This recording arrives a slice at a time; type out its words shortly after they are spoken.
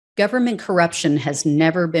Government corruption has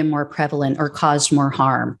never been more prevalent or caused more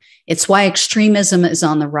harm. It's why extremism is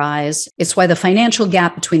on the rise. It's why the financial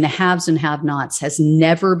gap between the haves and have-nots has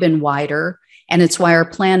never been wider. And it's why our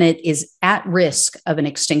planet is at risk of an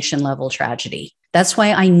extinction level tragedy. That's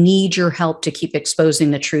why I need your help to keep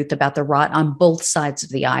exposing the truth about the rot on both sides of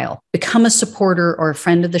the aisle. Become a supporter or a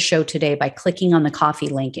friend of the show today by clicking on the coffee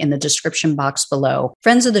link in the description box below.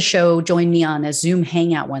 Friends of the show join me on a Zoom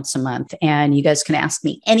hangout once a month, and you guys can ask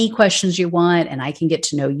me any questions you want, and I can get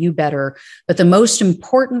to know you better. But the most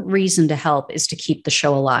important reason to help is to keep the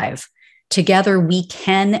show alive. Together, we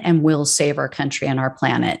can and will save our country and our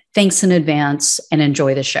planet. Thanks in advance and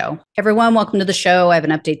enjoy the show. Everyone, welcome to the show. I have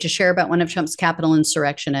an update to share about one of Trump's Capitol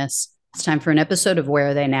insurrectionists. It's time for an episode of Where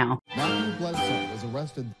Are They Now? Matthew Bledsoe was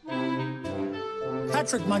arrested.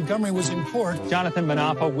 Patrick Montgomery was in court. Jonathan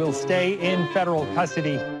Manapa will stay in federal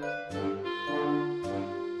custody.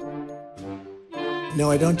 No,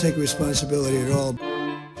 I don't take responsibility at all.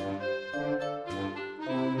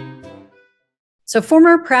 So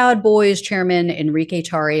former Proud Boys chairman Enrique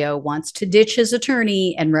Tarrio wants to ditch his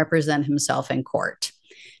attorney and represent himself in court.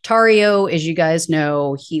 Tarrio, as you guys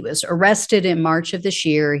know, he was arrested in March of this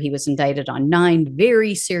year. He was indicted on 9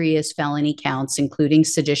 very serious felony counts, including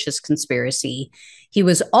seditious conspiracy. He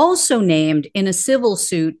was also named in a civil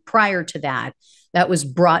suit prior to that was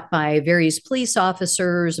brought by various police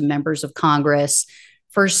officers and members of Congress.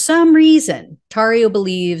 For some reason, Tarrio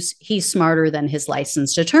believes he's smarter than his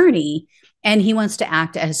licensed attorney, and he wants to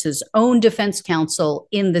act as his own defense counsel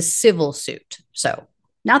in the civil suit. So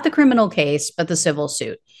not the criminal case, but the civil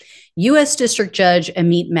suit. U.S. District Judge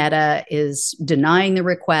Amit Mehta is denying the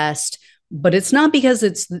request, but it's not because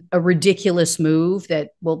it's a ridiculous move that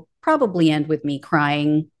will probably end with me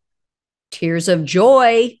crying tears of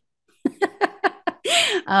joy.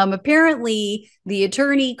 Apparently, the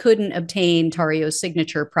attorney couldn't obtain Tarrio's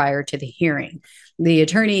signature prior to the hearing. The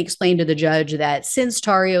attorney explained to the judge that since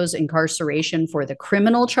Tarrio's incarceration for the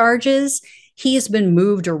criminal charges, he's been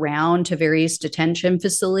moved around to various detention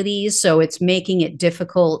facilities, so it's making it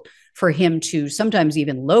difficult for him to sometimes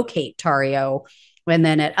even locate Tarrio. And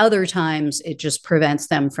then at other times, it just prevents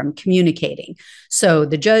them from communicating. So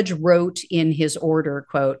the judge wrote in his order,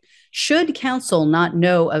 quote, "Should counsel not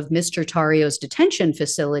know of Mr. Tarrio's detention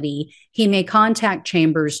facility, he may contact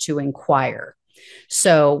Chambers to inquire."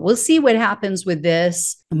 So we'll see what happens with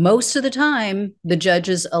this. Most of the time, the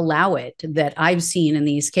judges allow it that I've seen in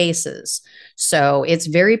these cases. So it's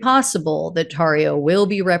very possible that Tarrio will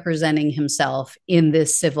be representing himself in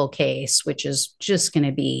this civil case, which is just going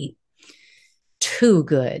to be too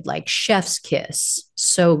good, like chef's kiss.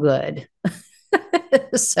 So good.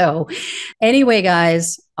 So anyway,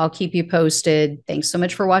 guys, I'll keep you posted. Thanks so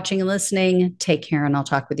much for watching and listening. Take care, and I'll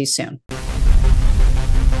talk with you soon.